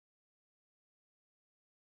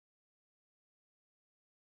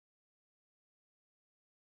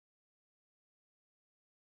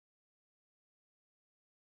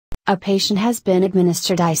A patient has been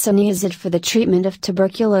administered isoniazid for the treatment of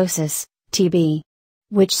tuberculosis, TB.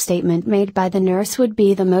 Which statement made by the nurse would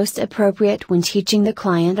be the most appropriate when teaching the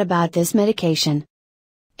client about this medication?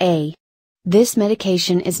 A. This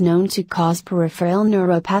medication is known to cause peripheral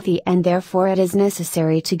neuropathy and therefore it is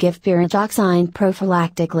necessary to give pyridoxine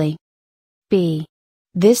prophylactically. B.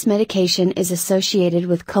 This medication is associated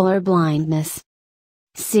with color blindness.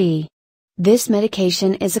 C. This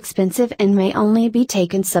medication is expensive and may only be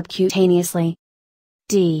taken subcutaneously.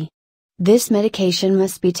 D. This medication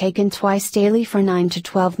must be taken twice daily for 9 to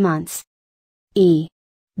 12 months. E.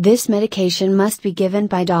 This medication must be given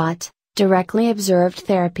by directly observed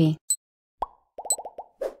therapy.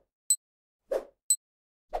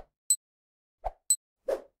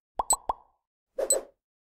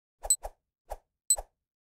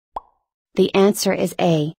 The answer is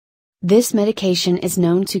A. This medication is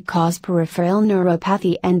known to cause peripheral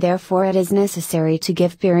neuropathy and therefore it is necessary to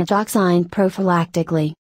give pyridoxine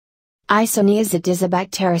prophylactically. Isoniazid is a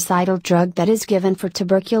bactericidal drug that is given for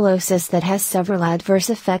tuberculosis that has several adverse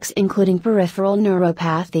effects including peripheral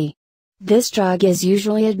neuropathy. This drug is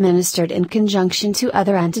usually administered in conjunction to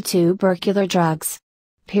other antitubercular drugs.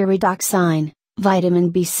 Pyridoxine,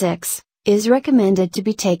 vitamin B6, is recommended to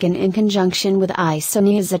be taken in conjunction with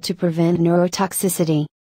isoniazid to prevent neurotoxicity.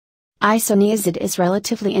 Isoniazid is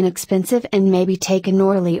relatively inexpensive and may be taken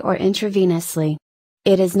orally or intravenously.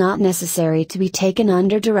 It is not necessary to be taken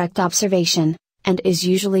under direct observation, and is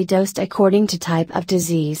usually dosed according to type of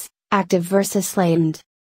disease, active versus latent.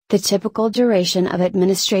 The typical duration of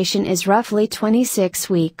administration is roughly 26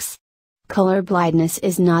 weeks. Color blindness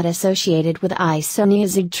is not associated with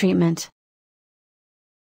isoniazid treatment.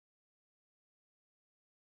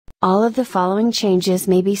 All of the following changes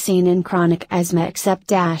may be seen in chronic asthma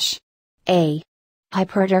except A.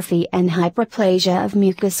 Hypertrophy and hyperplasia of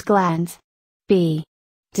mucous glands. B.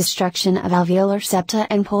 Destruction of alveolar septa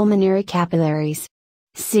and pulmonary capillaries.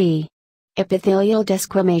 C. Epithelial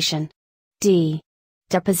desquamation. D.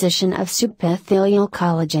 Deposition of subepithelial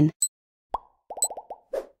collagen.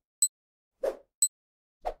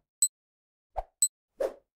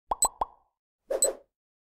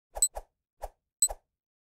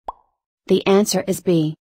 The answer is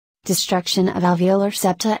B. Destruction of alveolar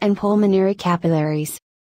septa and pulmonary capillaries.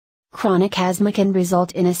 Chronic asthma can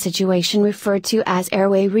result in a situation referred to as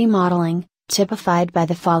airway remodeling, typified by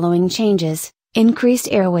the following changes: increased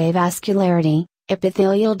airway vascularity,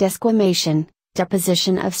 epithelial desquamation,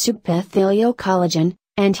 deposition of subepithelial collagen,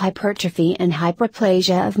 and hypertrophy and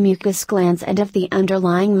hyperplasia of mucous glands and of the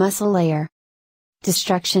underlying muscle layer.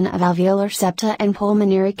 Destruction of alveolar septa and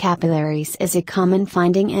pulmonary capillaries is a common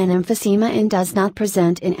finding in emphysema and does not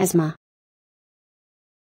present in asthma.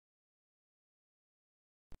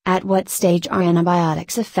 At what stage are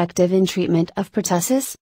antibiotics effective in treatment of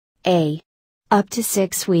pertussis? A. Up to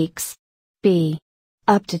 6 weeks. B.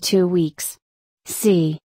 Up to 2 weeks.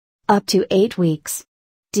 C. Up to 8 weeks.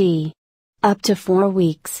 D. Up to 4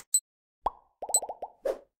 weeks.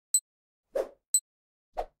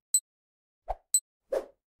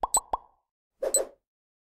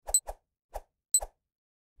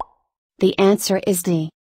 The answer is D.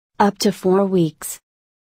 Up to 4 weeks.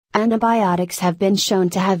 Antibiotics have been shown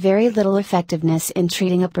to have very little effectiveness in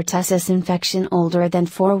treating a pertussis infection older than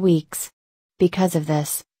 4 weeks. Because of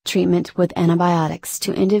this, treatment with antibiotics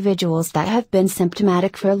to individuals that have been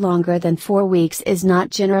symptomatic for longer than 4 weeks is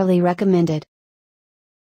not generally recommended.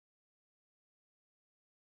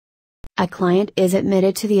 A client is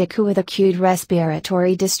admitted to the ICU with acute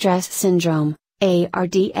respiratory distress syndrome,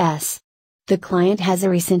 ARDS. The client has a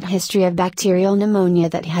recent history of bacterial pneumonia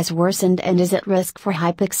that has worsened and is at risk for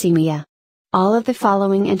hypoxemia. All of the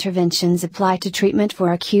following interventions apply to treatment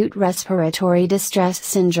for acute respiratory distress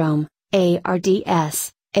syndrome,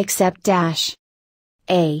 ARDS, except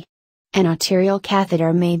A. An arterial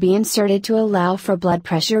catheter may be inserted to allow for blood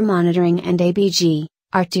pressure monitoring and ABG,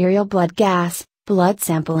 arterial blood gas, blood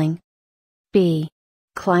sampling. B.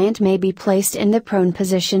 Client may be placed in the prone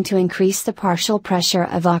position to increase the partial pressure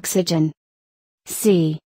of oxygen.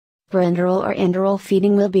 C. Parenteral or enteral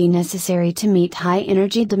feeding will be necessary to meet high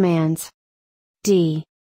energy demands. D.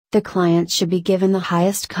 The client should be given the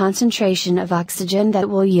highest concentration of oxygen that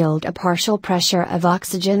will yield a partial pressure of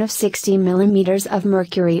oxygen of 60 mm of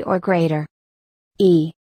mercury or greater.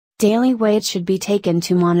 E. Daily weight should be taken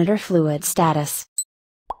to monitor fluid status.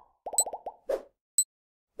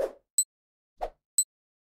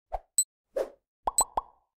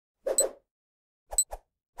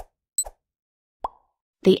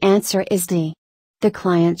 The answer is D. The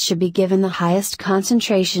client should be given the highest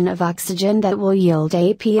concentration of oxygen that will yield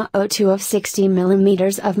a PaO2 of 60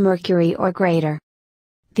 mm of mercury or greater.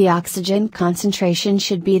 The oxygen concentration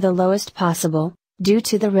should be the lowest possible, due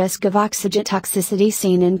to the risk of oxygen toxicity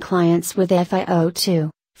seen in clients with FiO2,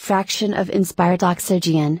 fraction of inspired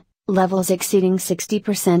oxygen, levels exceeding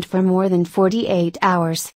 60% for more than 48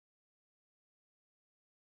 hours.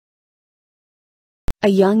 A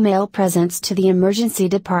young male presents to the emergency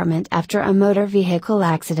department after a motor vehicle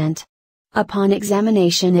accident. Upon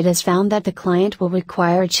examination, it is found that the client will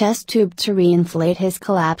require a chest tube to reinflate his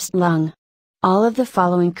collapsed lung. All of the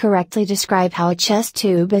following correctly describe how a chest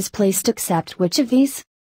tube is placed except which of these?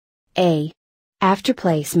 A. After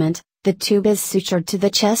placement, the tube is sutured to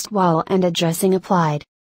the chest wall and a dressing applied.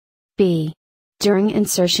 B. During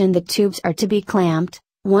insertion, the tubes are to be clamped.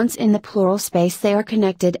 Once in the pleural space, they are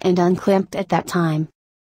connected and unclamped at that time.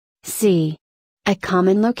 C. A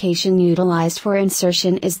common location utilized for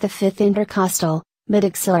insertion is the fifth intercostal,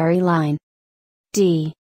 mid-axillary line.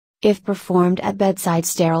 D. If performed at bedside,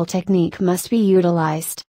 sterile technique must be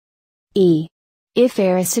utilized. E. If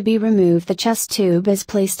air is to be removed, the chest tube is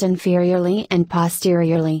placed inferiorly and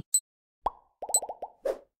posteriorly.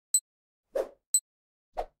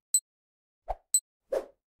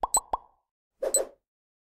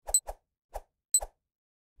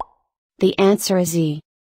 The answer is E.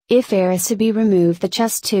 If air is to be removed, the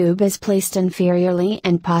chest tube is placed inferiorly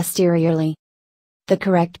and posteriorly. The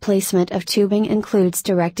correct placement of tubing includes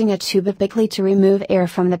directing a tube apically to remove air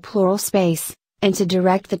from the pleural space, and to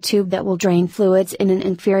direct the tube that will drain fluids in an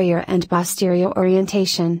inferior and posterior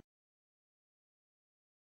orientation.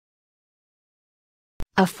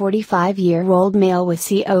 A 45-year-old male with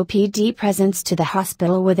COPD presents to the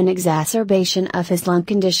hospital with an exacerbation of his lung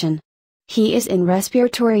condition. He is in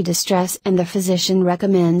respiratory distress and the physician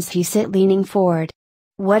recommends he sit leaning forward.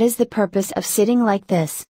 What is the purpose of sitting like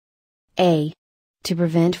this? A. To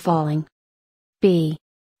prevent falling. B.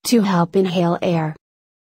 To help inhale air.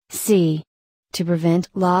 C. To prevent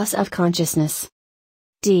loss of consciousness.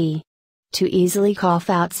 D. To easily cough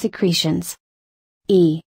out secretions.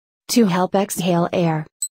 E. To help exhale air.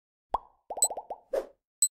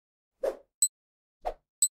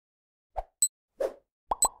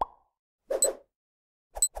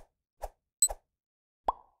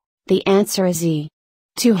 The answer is E.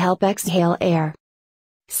 To help exhale air.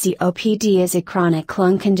 COPD is a chronic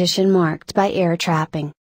lung condition marked by air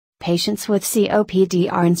trapping. Patients with COPD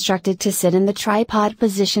are instructed to sit in the tripod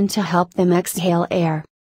position to help them exhale air.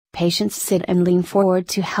 Patients sit and lean forward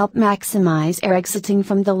to help maximize air exiting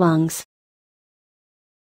from the lungs.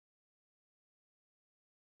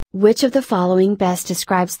 Which of the following best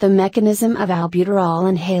describes the mechanism of albuterol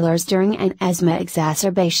inhalers during an asthma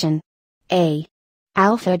exacerbation? A.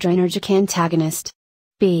 Alpha-adrenergic antagonist.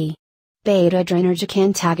 B. Beta-adrenergic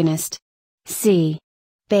antagonist. C.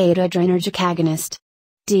 Beta-adrenergic agonist.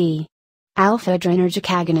 D. Alpha-adrenergic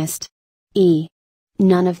agonist. E.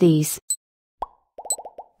 None of these.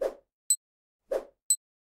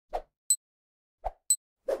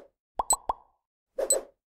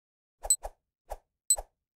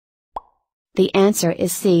 The answer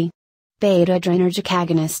is C. Beta-adrenergic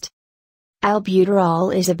agonist.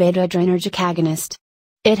 Albuterol is a beta-adrenergic agonist.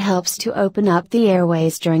 It helps to open up the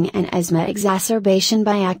airways during an asthma exacerbation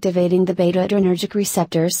by activating the beta-adrenergic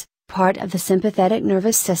receptors, part of the sympathetic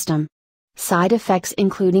nervous system. Side effects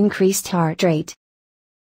include increased heart rate.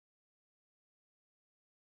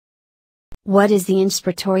 What is the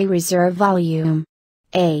inspiratory reserve volume?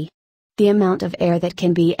 A. The amount of air that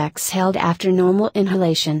can be exhaled after normal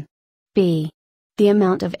inhalation. B. The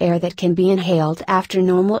amount of air that can be inhaled after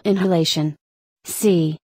normal inhalation.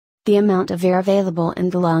 C. The amount of air available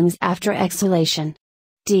in the lungs after exhalation.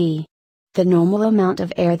 D. The normal amount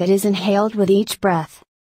of air that is inhaled with each breath.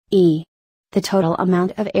 E. The total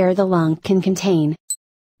amount of air the lung can contain.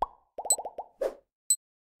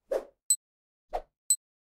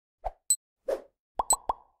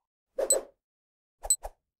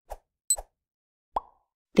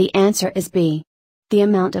 The answer is B. The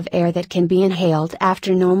amount of air that can be inhaled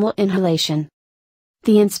after normal inhalation.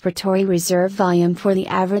 The inspiratory reserve volume for the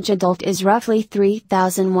average adult is roughly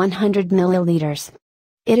 3,100 milliliters.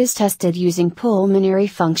 It is tested using pulmonary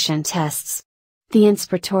function tests. The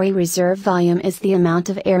inspiratory reserve volume is the amount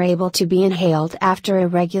of air able to be inhaled after a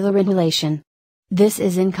regular inhalation. This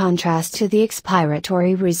is in contrast to the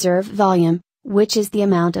expiratory reserve volume, which is the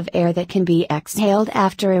amount of air that can be exhaled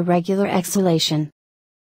after a regular exhalation.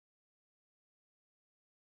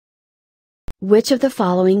 Which of the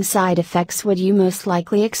following side effects would you most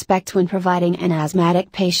likely expect when providing an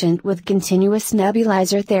asthmatic patient with continuous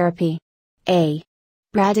nebulizer therapy? A.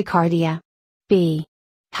 Bradycardia. B.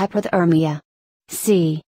 Hypothermia.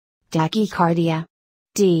 C. Tachycardia.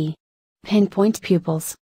 D. Pinpoint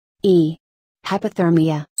pupils. E.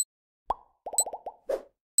 Hypothermia.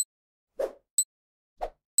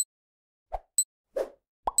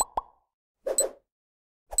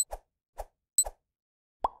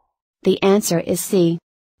 The answer is C.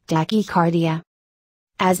 Tachycardia.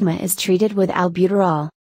 Asthma is treated with albuterol.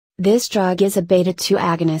 This drug is a beta-2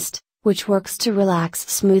 agonist, which works to relax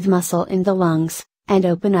smooth muscle in the lungs, and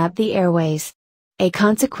open up the airways. A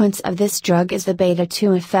consequence of this drug is the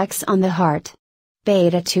beta-2 effects on the heart.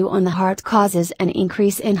 Beta-2 on the heart causes an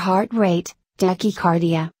increase in heart rate,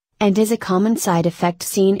 tachycardia, and is a common side effect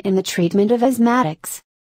seen in the treatment of asthmatics.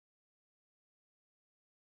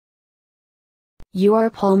 You are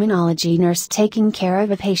a pulmonology nurse taking care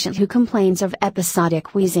of a patient who complains of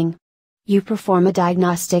episodic wheezing. You perform a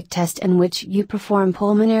diagnostic test in which you perform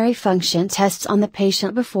pulmonary function tests on the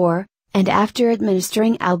patient before and after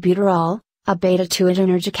administering albuterol, a beta-2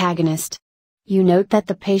 adrenergic agonist. You note that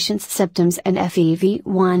the patient's symptoms and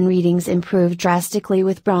FEV1 readings improve drastically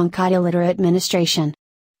with bronchodilator administration.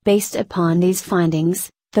 Based upon these findings,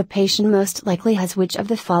 the patient most likely has which of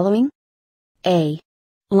the following? A.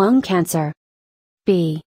 Lung cancer.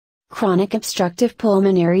 B. Chronic obstructive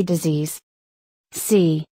pulmonary disease.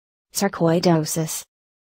 C. Sarcoidosis.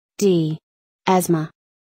 D. Asthma.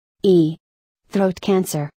 E. Throat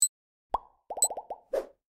cancer.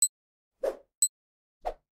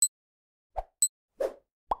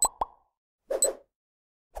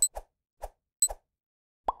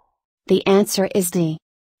 The answer is D.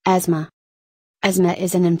 Asthma. Asthma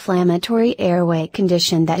is an inflammatory airway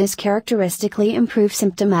condition that is characteristically improved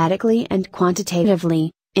symptomatically and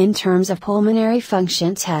quantitatively, in terms of pulmonary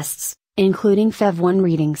function tests, including FEV1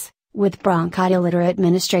 readings, with bronchodilator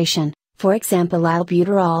administration, for example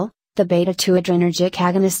albuterol, the beta-2 adrenergic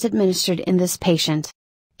agonist administered in this patient.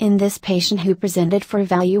 In this patient who presented for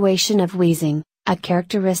evaluation of wheezing, a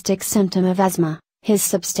characteristic symptom of asthma, his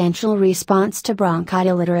substantial response to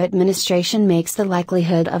bronchodilator administration makes the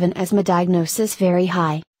likelihood of an asthma diagnosis very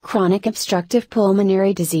high. Chronic obstructive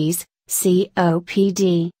pulmonary disease,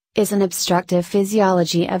 COPD, is an obstructive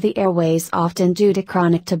physiology of the airways often due to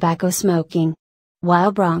chronic tobacco smoking.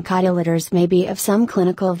 While bronchodilators may be of some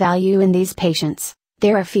clinical value in these patients,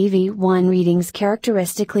 their FEV1 readings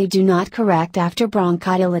characteristically do not correct after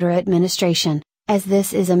bronchodilator administration, as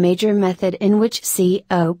this is a major method in which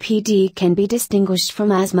COPD can be distinguished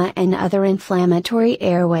from asthma and other inflammatory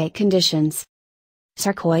airway conditions.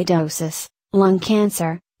 Sarcoidosis, lung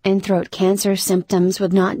cancer, and throat cancer symptoms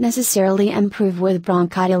would not necessarily improve with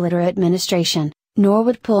bronchodilator administration, nor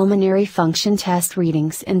would pulmonary function test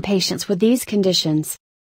readings in patients with these conditions.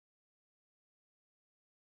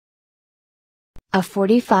 A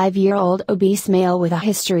 45-year-old obese male with a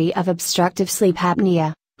history of obstructive sleep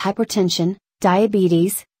apnea, hypertension,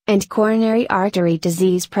 diabetes, and coronary artery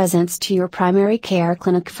disease presents to your primary care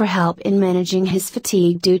clinic for help in managing his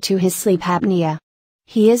fatigue due to his sleep apnea.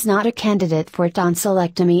 He is not a candidate for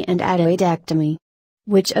tonsillectomy and adenoidectomy.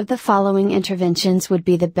 Which of the following interventions would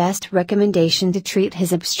be the best recommendation to treat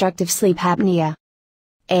his obstructive sleep apnea?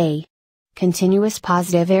 A. Continuous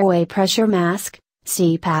positive airway pressure mask,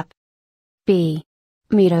 CPAP. B.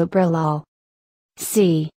 Metoprolol.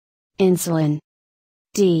 C. Insulin.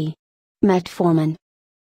 D. Metformin.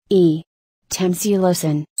 E.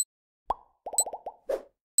 Tamsulosin.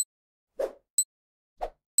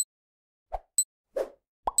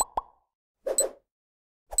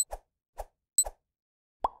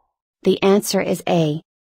 The answer is A.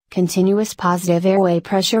 Continuous positive airway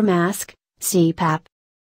pressure mask, CPAP.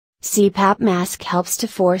 CPAP mask helps to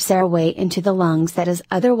force airway into the lungs that is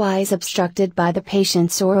otherwise obstructed by the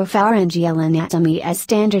patient's oropharyngeal anatomy as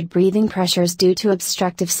standard breathing pressures due to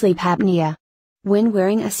obstructive sleep apnea. When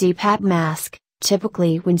wearing a CPAP mask,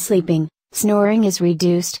 typically when sleeping, snoring is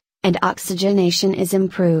reduced, and oxygenation is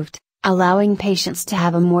improved, allowing patients to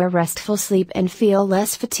have a more restful sleep and feel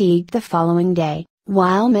less fatigued the following day,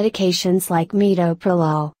 while medications like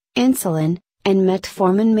metoprolol, insulin, and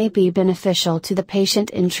metformin may be beneficial to the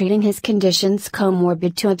patient in treating his conditions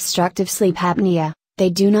comorbid to obstructive sleep apnea,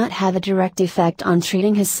 they do not have a direct effect on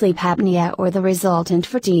treating his sleep apnea or the resultant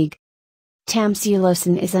fatigue.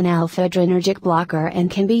 Tamsulosin is an alpha-adrenergic blocker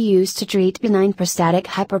and can be used to treat benign prostatic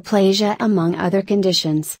hyperplasia among other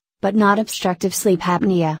conditions, but not obstructive sleep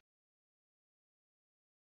apnea.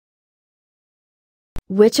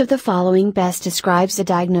 Which of the following best describes the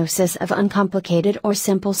diagnosis of uncomplicated or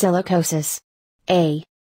simple silicosis? A.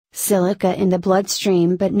 Silica in the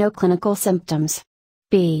bloodstream but no clinical symptoms.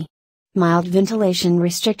 B. Mild ventilation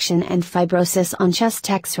restriction and fibrosis on chest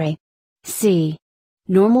X-ray. C.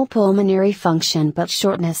 Normal pulmonary function but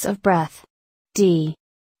shortness of breath. D.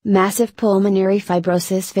 Massive pulmonary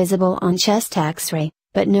fibrosis visible on chest X-ray,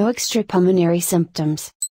 but no extrapulmonary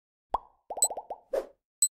symptoms.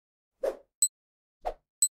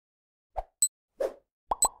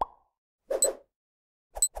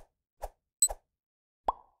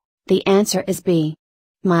 The answer is B.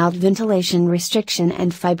 Mild ventilation restriction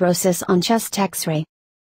and fibrosis on chest X-ray.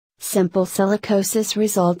 Simple silicosis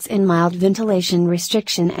results in mild ventilation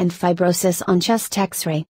restriction and fibrosis on chest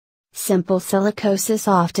X-ray. Simple silicosis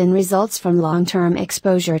often results from long-term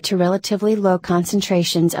exposure to relatively low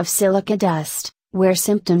concentrations of silica dust, where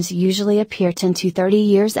symptoms usually appear 10 to 30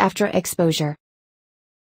 years after exposure.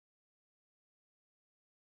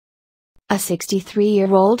 A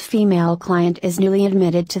 63-year-old female client is newly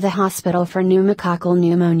admitted to the hospital for pneumococcal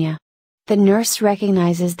pneumonia. The nurse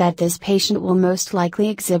recognizes that this patient will most likely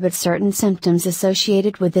exhibit certain symptoms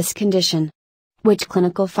associated with this condition. Which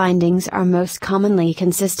clinical findings are most commonly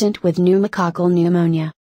consistent with pneumococcal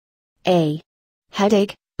pneumonia? A.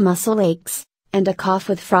 Headache, muscle aches, and a cough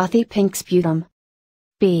with frothy pink sputum.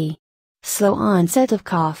 B. Slow onset of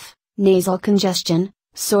cough, nasal congestion,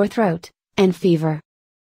 sore throat, and fever.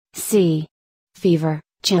 C. Fever,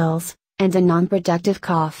 chills, and a non-productive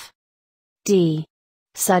cough. D.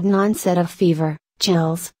 Sudden onset of fever,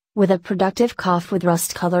 chills, with a productive cough with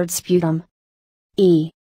rust-colored sputum. E.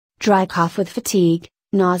 Dry cough with fatigue,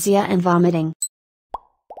 nausea and vomiting.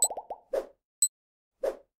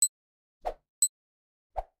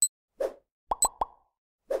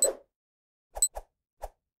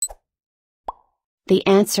 The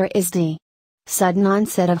answer is D. Sudden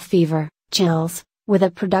onset of fever, chills, with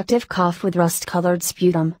a productive cough with rust-colored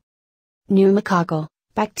sputum. Pneumococcal,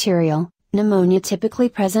 bacterial, pneumonia typically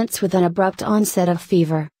presents with an abrupt onset of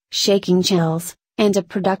fever, shaking chills, and a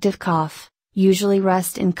productive cough, usually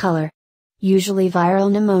rust in color. Usually viral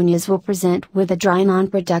pneumonias will present with a dry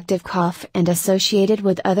non-productive cough and associated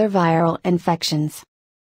with other viral infections.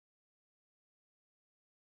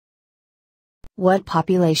 What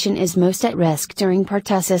population is most at risk during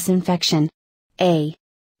pertussis infection? A.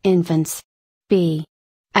 Infants. B.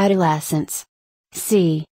 Adolescents.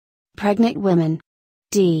 C. Pregnant women.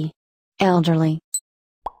 D. Elderly.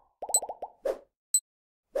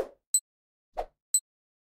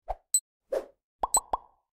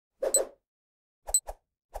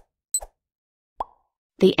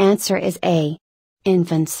 The answer is A.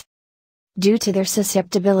 Infants. Due to their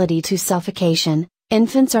susceptibility to suffocation,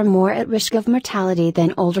 infants are more at risk of mortality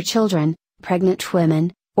than older children, pregnant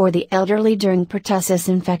women, or the elderly during pertussis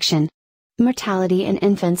infection. Mortality in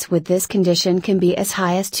infants with this condition can be as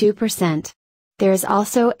high as 2%. There is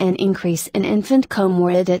also an increase in infant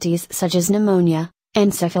comorbidities such as pneumonia,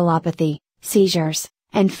 encephalopathy, seizures,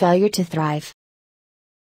 and failure to thrive.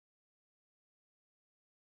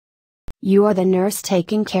 You are the nurse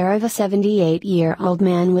taking care of a 78-year-old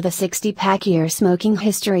man with a 60-pack-year smoking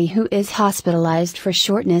history who is hospitalized for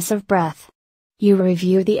shortness of breath. You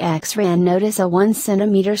review the X-ray and notice a 1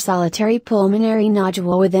 cm solitary pulmonary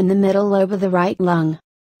nodule within the middle lobe of the right lung.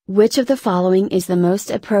 Which of the following is the most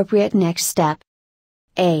appropriate next step?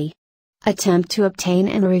 A. Attempt to obtain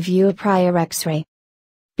and review a prior X-ray.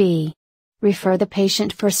 B. Refer the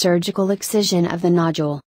patient for surgical excision of the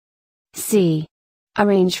nodule. C.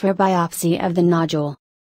 Arrange for biopsy of the nodule.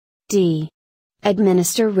 D.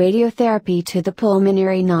 Administer radiotherapy to the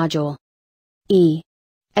pulmonary nodule. E.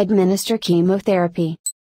 Administer chemotherapy.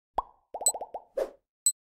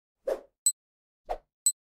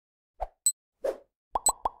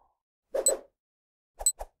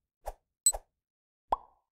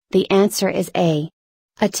 The answer is A.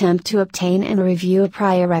 Attempt to obtain and review a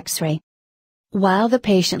prior X-ray. While the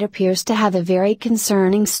patient appears to have a very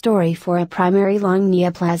concerning story for a primary lung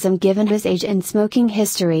neoplasm given his age and smoking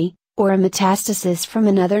history, or a metastasis from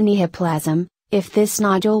another neoplasm, if this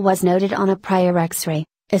nodule was noted on a prior X-ray,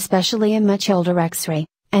 especially a much older X-ray,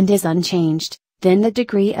 and is unchanged, then the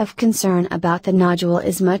degree of concern about the nodule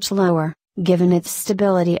is much lower, given its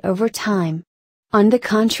stability over time. On the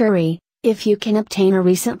contrary, if you can obtain a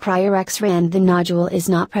recent prior X-ray and the nodule is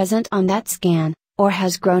not present on that scan, or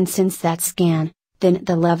has grown since that scan, then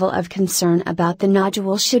the level of concern about the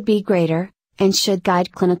nodule should be greater, and should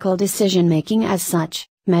guide clinical decision-making as such.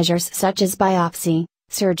 Measures such as biopsy,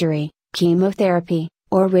 surgery, chemotherapy,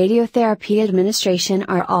 or radiotherapy administration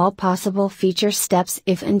are all possible future steps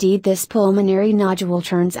if indeed this pulmonary nodule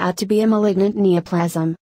turns out to be a malignant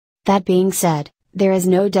neoplasm. That being said, there is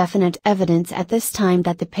no definite evidence at this time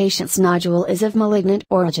that the patient's nodule is of malignant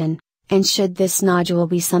origin, and should this nodule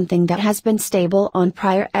be something that has been stable on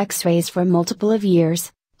prior X-rays for multiple of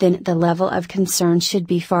years, then the level of concern should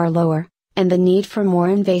be far lower, and the need for more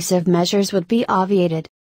invasive measures would be obviated.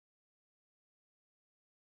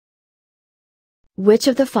 Which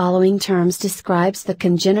of the following terms describes the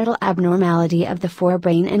congenital abnormality of the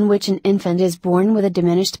forebrain in which an infant is born with a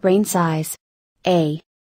diminished brain size? A.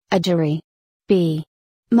 Agery. B.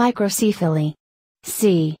 Microcephaly.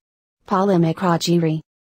 C. Polymicrogyry.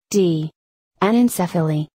 D.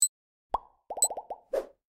 Anencephaly.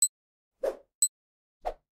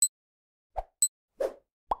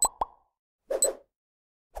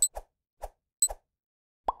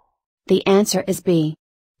 The answer is B.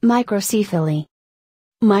 Microcephaly.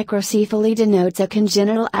 Microcephaly denotes a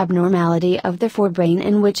congenital abnormality of the forebrain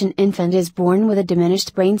in which an infant is born with a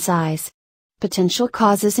diminished brain size. Potential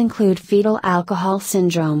causes include fetal alcohol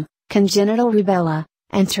syndrome, congenital rubella,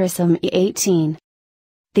 and trisomy 18.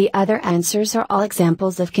 The other answers are all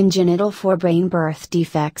examples of congenital forebrain birth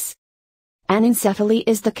defects. Anencephaly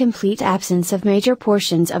is the complete absence of major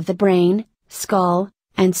portions of the brain, skull,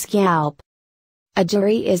 and scalp.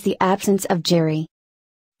 Agery is the absence of gyri.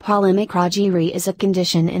 Polymicrogyry is a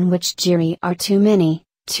condition in which gyri are too many,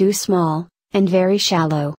 too small, and very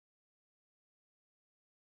shallow.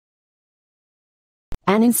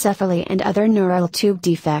 Anencephaly and other neural tube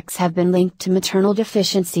defects have been linked to maternal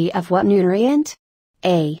deficiency of what nutrient?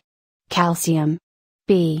 A. Calcium.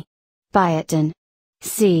 B. Biotin.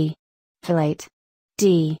 C. Folate.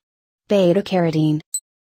 D. Beta-carotene.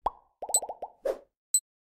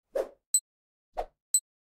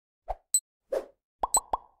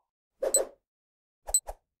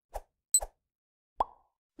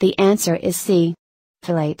 The answer is C.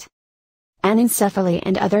 Folate. Anencephaly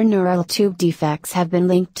and other neural tube defects have been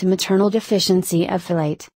linked to maternal deficiency of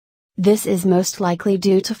folate. This is most likely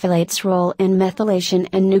due to folate's role in methylation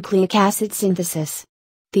and nucleic acid synthesis.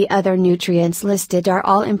 The other nutrients listed are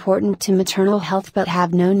all important to maternal health but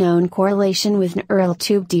have no known correlation with neural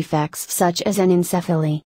tube defects such as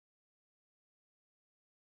anencephaly.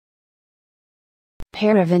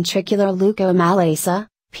 Paraventricular leukomalacia,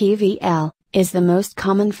 PVL, is the most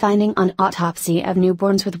common finding on autopsy of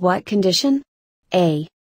newborns with what condition? A.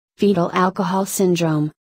 Fetal alcohol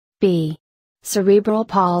syndrome. B. Cerebral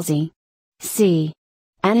palsy. C.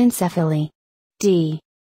 Anencephaly. D.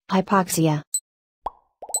 Hypoxia.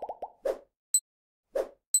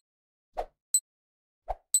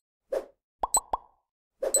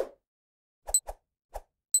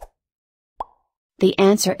 The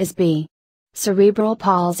answer is B. Cerebral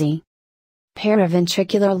palsy.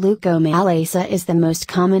 Paraventricular leukomalacia is the most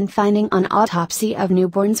common finding on autopsy of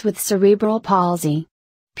newborns with cerebral palsy.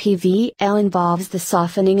 PVL involves the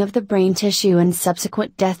softening of the brain tissue and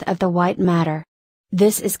subsequent death of the white matter.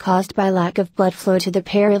 This is caused by lack of blood flow to the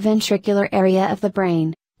paraventricular area of the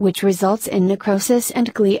brain, which results in necrosis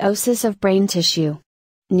and gliosis of brain tissue.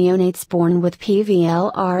 Neonates born with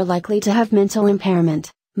PVL are likely to have mental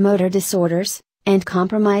impairment, motor disorders, and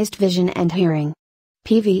compromised vision and hearing.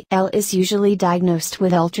 PVL is usually diagnosed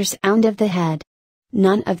with ultrasound of the head.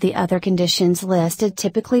 None of the other conditions listed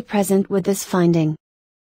typically present with this finding.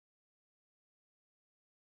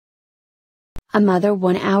 A mother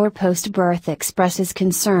 1 hour post-birth expresses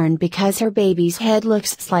concern because her baby's head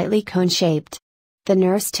looks slightly cone-shaped. The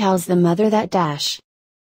nurse tells the mother that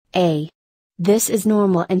A. This is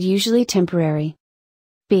normal and usually temporary.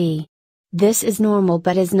 B. This is normal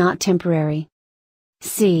but is not temporary.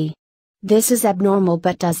 C. This is abnormal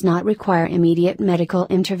but does not require immediate medical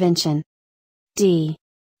intervention. D.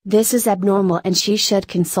 This is abnormal and she should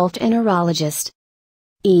consult a neurologist.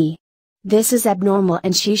 E. This is abnormal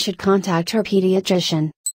and she should contact her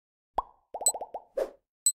pediatrician.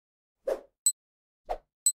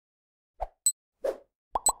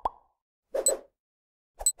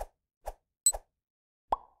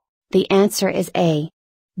 The answer is A.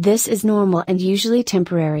 This is normal and usually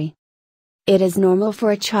temporary. It is normal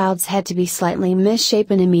for a child's head to be slightly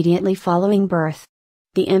misshapen immediately following birth.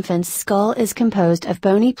 The infant's skull is composed of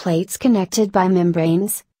bony plates connected by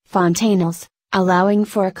membranes, fontanelles, allowing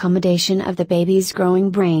for accommodation of the baby's growing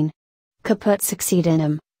brain. Caput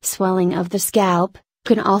succedaneum, swelling of the scalp,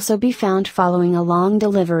 can also be found following a long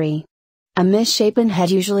delivery. A misshapen head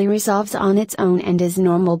usually resolves on its own and is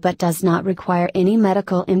normal but does not require any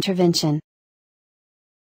medical intervention.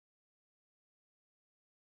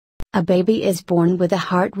 A baby is born with a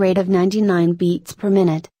heart rate of 99 beats per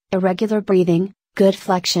minute, irregular breathing, good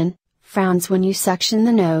flexion, frowns when you suction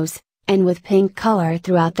the nose, and with pink color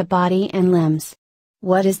throughout the body and limbs.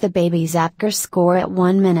 What is the baby's Apgar score at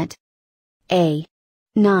 1 minute? A.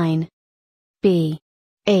 9. B.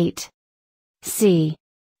 8. C.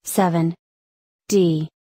 7. D.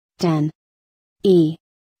 10. E.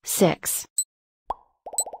 6.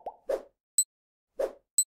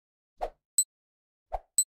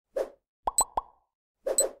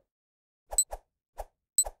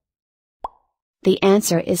 The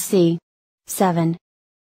answer is C. 7.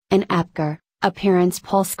 An APGAR, Appearance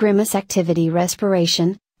Pulse Grimace Activity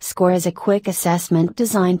Respiration, score is a quick assessment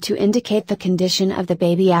designed to indicate the condition of the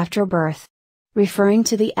baby after birth. Referring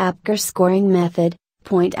to the APGAR scoring method,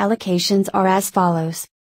 point allocations are as follows.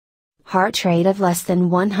 Heart rate of less than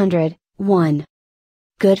 100, 1.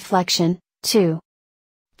 Good flexion, 2.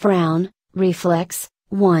 Frown, reflex,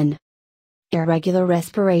 1. Irregular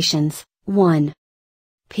respirations, 1.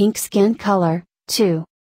 Pink skin color, 2.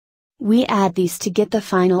 We add these to get the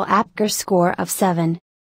final APGAR score of 7.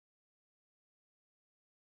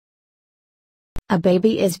 A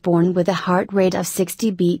baby is born with a heart rate of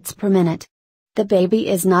 60 beats per minute. The baby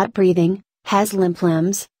is not breathing, has limp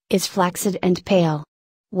limbs, is flaccid and pale.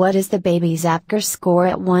 What is the baby's APGAR score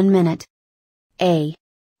at 1 minute? A.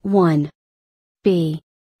 1. B.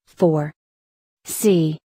 4.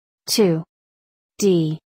 C. 2.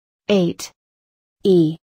 D. 8.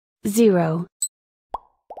 E. 0.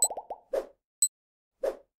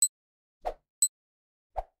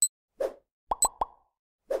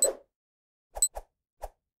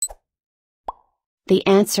 The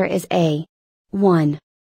answer is A. 1.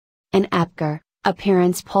 An APGAR,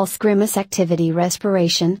 Appearance Pulse Grimace Activity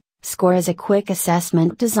Respiration, score is a quick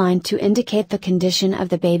assessment designed to indicate the condition of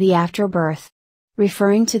the baby after birth.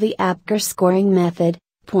 Referring to the APGAR scoring method,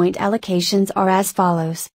 point allocations are as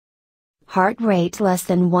follows. Heart rate less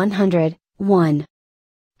than 100, 1.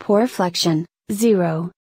 Poor flexion,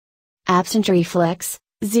 0. Absent reflex,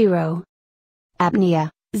 0.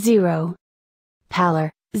 Apnea, 0.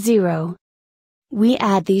 Pallor, 0. We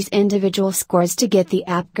add these individual scores to get the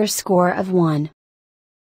APGAR score of 1.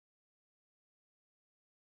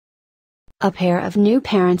 A pair of new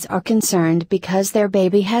parents are concerned because their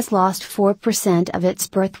baby has lost 4% of its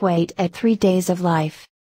birth weight at 3 days of life.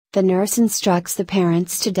 The nurse instructs the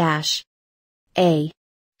parents to dash. A.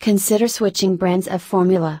 Consider switching brands of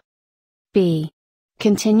formula. B.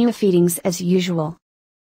 Continue feedings as usual.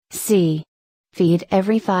 C. Feed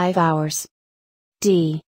every 5 hours.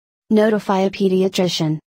 D. Notify a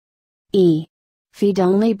pediatrician. E. Feed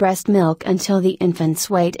only breast milk until the infant's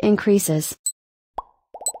weight increases.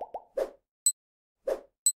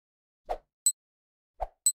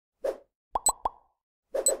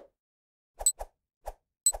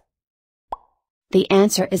 The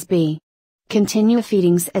answer is B. Continue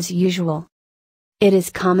feedings as usual. It is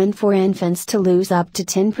common for infants to lose up to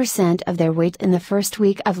 10% of their weight in the first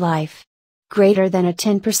week of life. Greater than a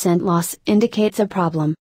 10% loss indicates a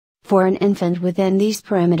problem. For an infant within these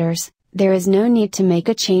parameters, there is no need to make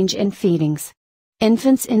a change in feedings.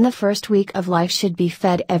 Infants in the first week of life should be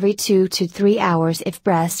fed every 2 to 3 hours if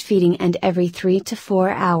breastfeeding and every 3 to 4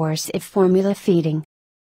 hours if formula feeding.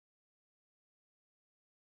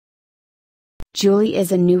 Julie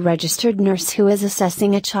is a new registered nurse who is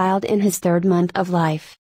assessing a child in his 3rd month of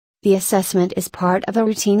life. The assessment is part of a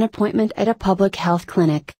routine appointment at a public health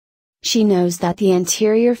clinic. She knows that the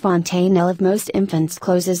anterior fontanelle of most infants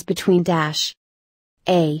closes between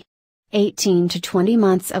A. 18 to 20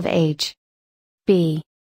 months of age. B.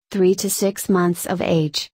 3 to 6 months of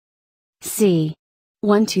age. C.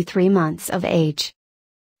 1 to 3 months of age.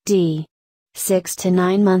 D. 6 to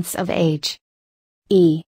 9 months of age.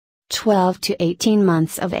 E. 12 to 18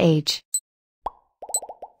 months of age.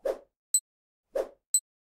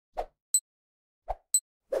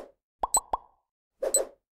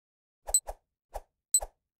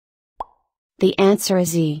 The answer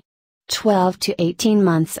is E. 12 to 18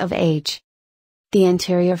 months of age. The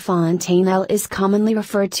anterior fontanelle is commonly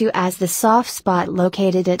referred to as the soft spot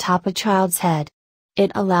located atop a child's head.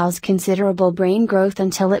 It allows considerable brain growth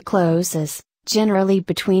until it closes, generally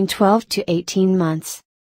between 12 to 18 months.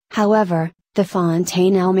 However, the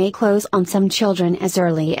fontanelle may close on some children as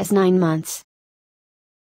early as 9 months.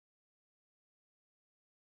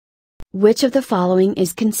 Which of the following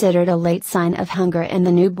is considered a late sign of hunger in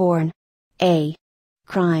the newborn? A.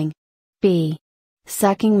 Crying. B.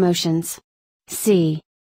 Sucking motions. C.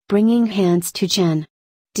 Bringing hands to chin.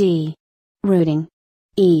 D. Rooting.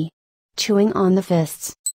 E. Chewing on the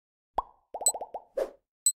fists.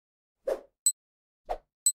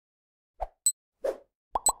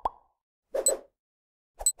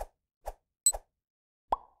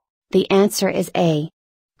 The answer is A.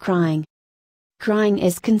 Crying. Crying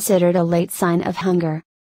is considered a late sign of hunger.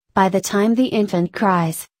 By the time the infant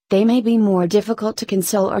cries, they may be more difficult to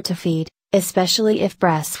console or to feed, especially if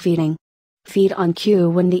breastfeeding. Feed on cue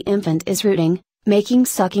when the infant is rooting, making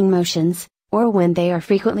sucking motions, or when they are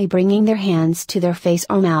frequently bringing their hands to their face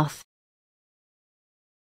or mouth.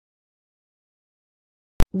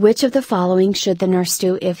 Which of the following should the nurse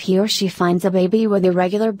do if he or she finds a baby with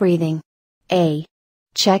irregular breathing? A.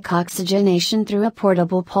 Check oxygenation through a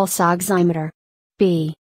portable pulse oximeter.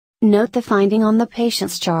 B. Note the finding on the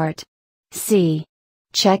patient's chart. C.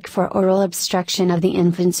 Check for oral obstruction of the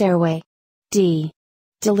infant's airway. D.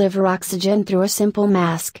 Deliver oxygen through a simple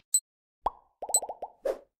mask.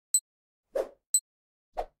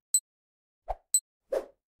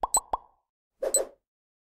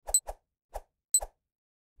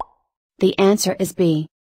 The answer is B.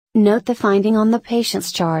 Note the finding on the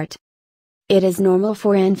patient's chart. It is normal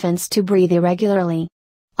for infants to breathe irregularly.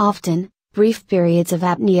 Often, brief periods of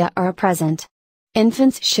apnea are present.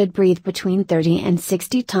 Infants should breathe between 30 and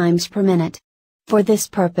 60 times per minute. For this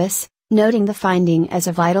purpose, noting the finding as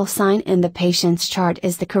a vital sign in the patient's chart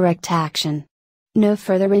is the correct action. No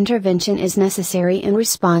further intervention is necessary in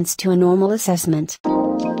response to a normal assessment.